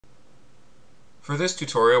For this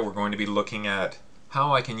tutorial, we're going to be looking at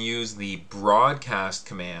how I can use the broadcast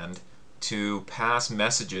command to pass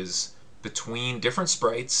messages between different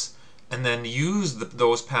sprites and then use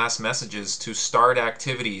those pass messages to start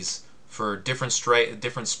activities for different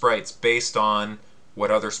sprites based on what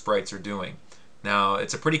other sprites are doing. Now,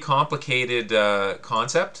 it's a pretty complicated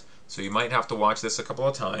concept, so you might have to watch this a couple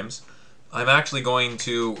of times. I'm actually going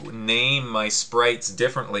to name my sprites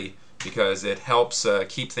differently because it helps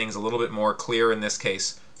keep things a little bit more clear in this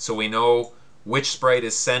case, so we know which sprite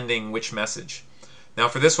is sending which message. Now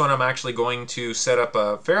for this one, I'm actually going to set up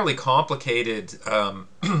a fairly complicated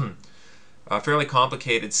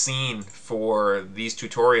scene for these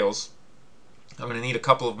tutorials. I'm going to need a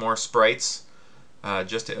couple of more sprites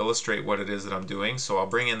just to illustrate what it is that I'm doing. So I'll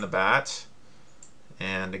bring in the bat,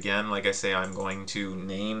 and again, like I say, I'm going to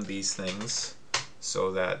name these things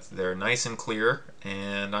so that they're nice and clear.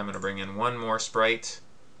 And I'm going to bring in one more sprite,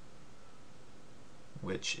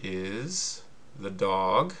 which is the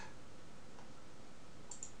dog.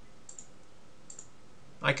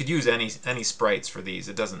 I could use any sprites for these,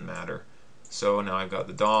 it doesn't matter. So now I've got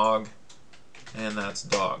the dog, and that's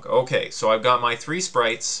dog. Okay, so I've got my three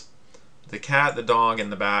sprites, the cat, the dog,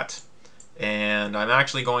 and the bat. And I'm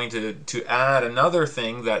actually going to add another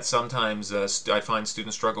thing that sometimes I find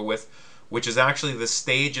students struggle with, which is actually the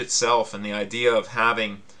stage itself, and the idea of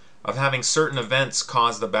having certain events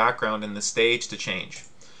cause the background in the stage to change.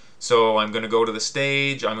 So I'm going to go to the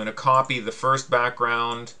stage, I'm going to copy the first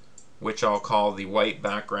background, which I'll call the white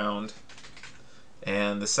background,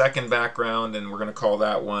 and the second background, and we're going to call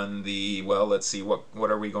that one the, well, let's see, what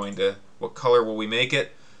color will we make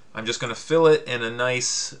it? I'm just going to fill it in a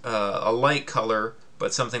nice, a light color,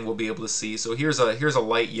 but something we'll be able to see. So here's a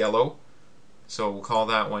light yellow, so we'll call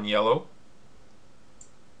that one yellow.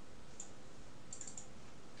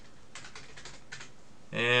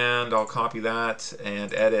 And I'll copy that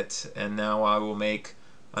and edit, and now I will make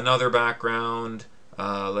another background.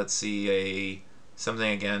 Let's see,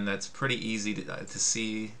 something again that's pretty easy to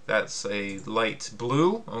see. That's a light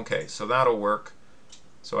blue. Okay, so that'll work.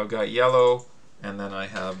 So I've got yellow, and then I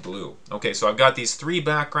have blue. Okay, so I've got these three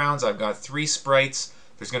backgrounds, I've got three sprites.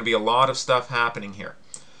 There's going to be a lot of stuff happening here.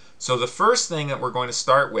 So the first thing that we're going to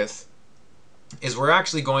start with is we're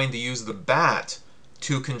actually going to use the bat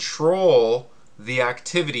to control the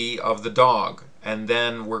activity of the dog, and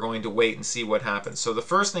then we're going to wait and see what happens. So the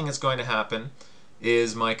first thing that's going to happen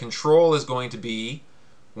is my control is going to be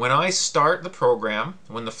when I start the program,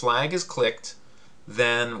 when the flag is clicked,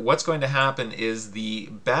 then what's going to happen is the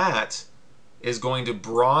bat is going to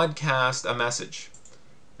broadcast a message.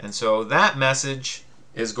 And so that message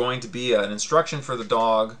is going to be an instruction for the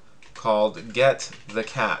dog called get the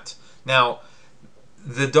cat. Now,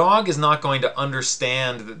 the dog is not going to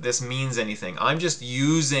understand that this means anything. I'm just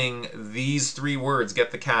using these three words, get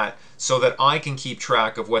the cat, so that I can keep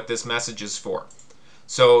track of what this message is for.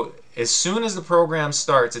 So as soon as the program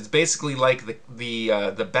starts, it's basically like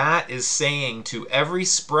the bat is saying to every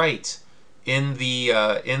sprite in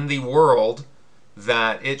the world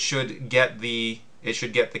that it should get the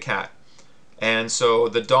cat. And so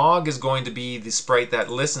the dog is going to be the sprite that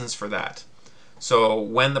listens for that. So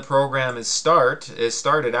when the program is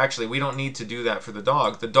started, actually we don't need to do that for the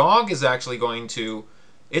dog. The dog is actually going to,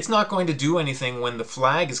 it's not going to do anything when the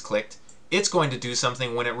flag is clicked. It's going to do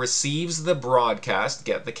something when it receives the broadcast,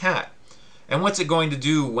 get the cat. And what's it going to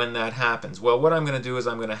do when that happens? Well, what I'm going to do is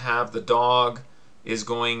I'm going to have the dog is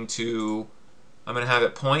going to, I'm going to have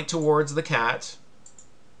it point towards the cat,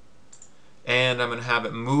 and I'm going to have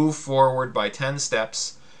it move forward by 10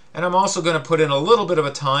 steps. And I'm also going to put in a little bit of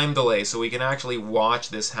a time delay so we can actually watch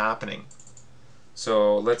this happening.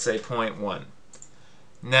 So let's say 0.1.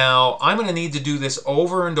 Now I'm going to need to do this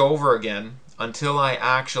over and over again until I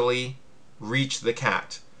actually reach the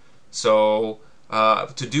cat. So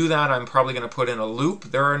to do that, I'm probably going to put in a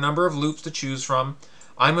loop. There are a number of loops to choose from.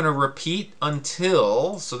 I'm going to repeat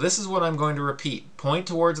until, so this is what I'm going to repeat. Point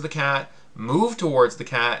towards the cat, move towards the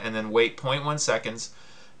cat, and then wait 0.1 seconds.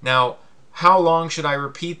 Now, how long should I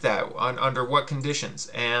repeat that? Under what conditions?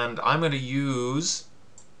 And I'm going to use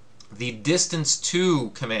the distance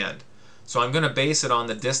to command. So I'm going to base it on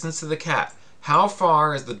the distance to the cat. How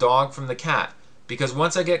far is the dog from the cat? Because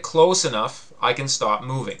once I get close enough, I can stop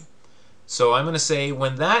moving. So I'm going to say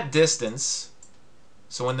when that distance,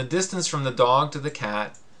 so when the distance from the dog to the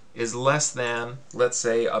cat is less than, let's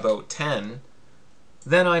say, about 10,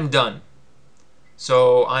 then I'm done.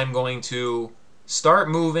 So I'm going to start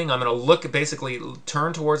moving. I'm going to look, basically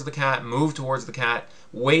turn towards the cat, move towards the cat,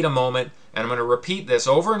 wait a moment, and I'm going to repeat this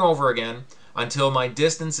over and over again until my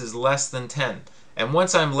distance is less than 10. And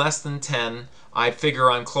once I'm less than 10, I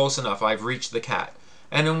figure I'm close enough. I've reached the cat.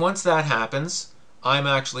 And then once that happens, I'm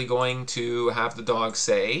actually going to have the dog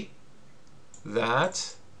say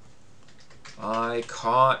that I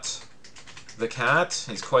caught the cat.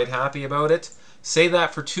 He's quite happy about it. Say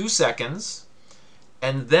that for 2 seconds,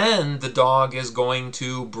 and then the dog is going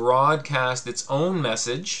to broadcast its own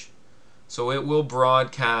message. So it will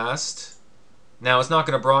broadcast. Now it's not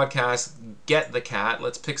going to broadcast get the cat.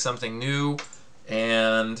 Let's pick something new.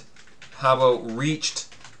 And how about reached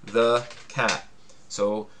the cat?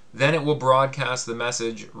 So then it will broadcast the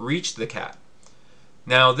message reached the cat.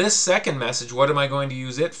 Now this second message, what am I going to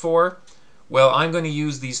use it for? Well, I'm going to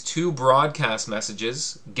use these two broadcast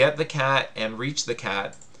messages, get the cat and reach the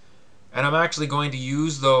cat, and I'm actually going to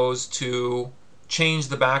use those to change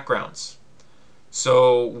the backgrounds.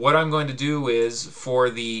 So what I'm going to do is, for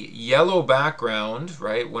the yellow background,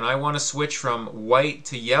 right, when I want to switch from white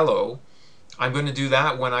to yellow, I'm going to do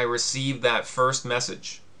that when I receive that first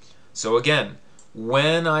message. So again,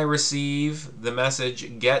 when I receive the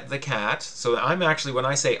message get the cat, so I'm actually, when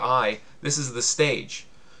I say I, this is the stage.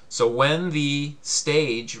 So when the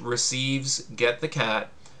stage receives get the cat,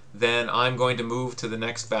 then I'm going to move to the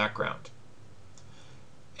next background.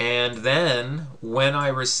 And then when I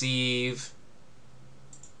receive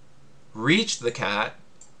reach the cat,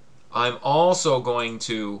 I'm also going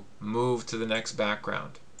to move to the next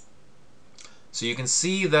background. So you can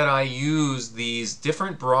see that I use these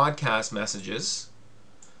different broadcast messages.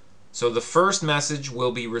 So the first message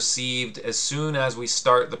will be received as soon as we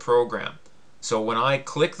start the program. So when I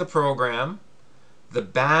click the program, the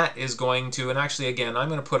bat is going to, and actually again, I'm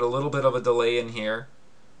going to put a little bit of a delay in here.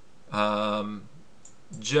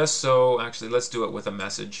 Just so, actually let's do it with a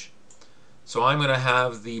message. So I'm going to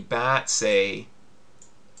have the bat say,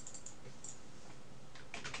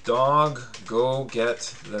 dog, go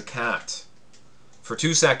get the cat, for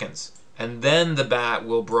 2 seconds. And then the bat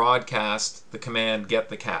will broadcast the command get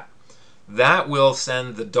the cat. That will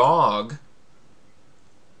send the dog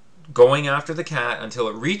going after the cat until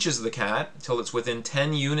it reaches the cat, until it's within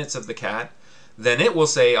 10 units of the cat. Then it will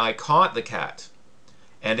say, I caught the cat,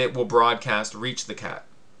 and it will broadcast reach the cat.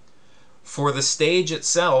 For the stage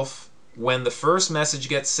itself, when the first message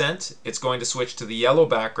gets sent, it's going to switch to the yellow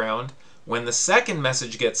background. When the second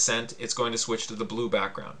message gets sent, it's going to switch to the blue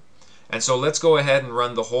background. And so let's go ahead and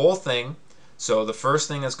run the whole thing. So the first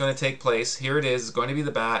thing that's going to take place, here it is, going to be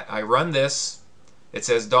the bat. I run this. It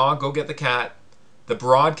says, dog, go get the cat. The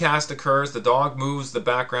broadcast occurs. The dog moves. The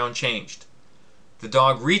background changed. The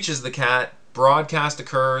dog reaches the cat. Broadcast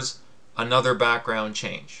occurs. Another background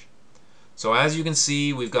change. So as you can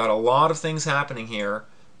see, we've got a lot of things happening here.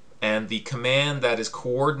 And the command that is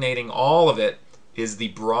coordinating all of it is the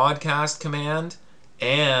broadcast command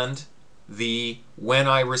and the when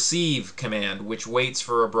I receive command, which waits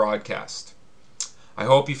for a broadcast. I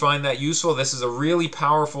hope you find that useful. This is a really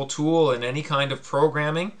powerful tool in any kind of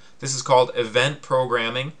programming. This is called event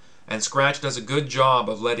programming, and Scratch does a good job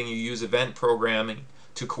of letting you use event programming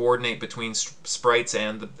to coordinate between sprites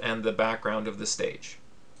and the background of the stage.